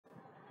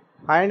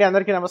Hi and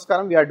Andarki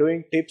Namaskaram. We are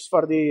doing tips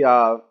for the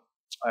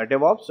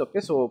Devops. Okay,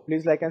 so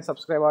please like and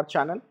subscribe our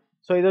channel.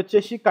 So ఇది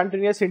వచ్చేసి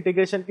continuous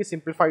integration కి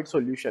simplified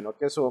solution.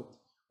 Okay, so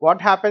what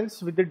happens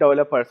with the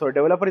developer? So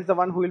developer is the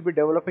one who will be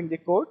developing the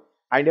code.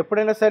 And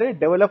ఎప్పుడైనా సరే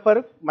developer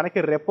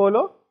మనకి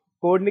రెపోలో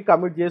code ని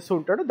commit చేస్తూ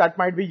ఉంటాడు. That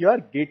might be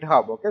your Git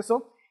hub. Okay, so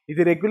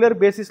ఇది regular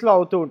basis లో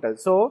అవుతూ ఉంటుంది.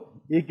 సో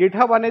ఈ గిట్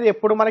హబ్ అనేది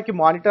ఎప్పుడు మనకి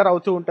మానిటర్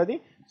అవుతూ ఉంటుంది.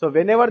 So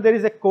when ever there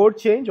is a code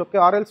change, okay,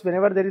 or else when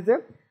ever there is a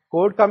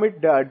code commit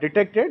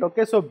detected,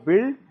 okay, so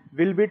build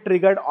will be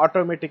triggered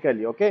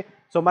automatically. Okay,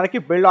 so manaki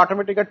build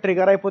automatically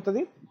trigger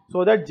అయిపోతుంది, so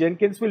that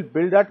Jenkins will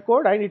build that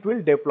code and it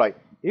will deploy.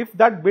 If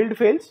that build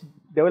fails,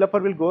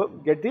 developer will go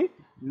get the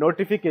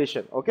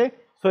notification. Okay,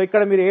 so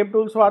ikkada meer em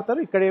tools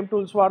vaartaru, ikkada em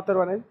tools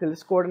vaartaru anedi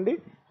telusukodandi.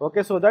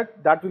 Okay, so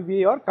that will be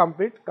your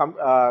complete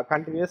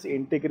continuous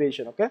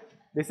integration. Okay,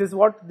 this is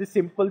what the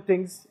simple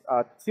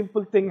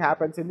thing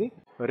happens in the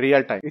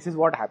real time. This is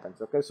what happens.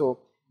 Okay, so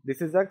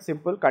this is a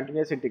simple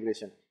continuous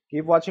integration.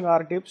 Keep watching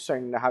our tips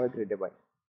and have a great day. Bye.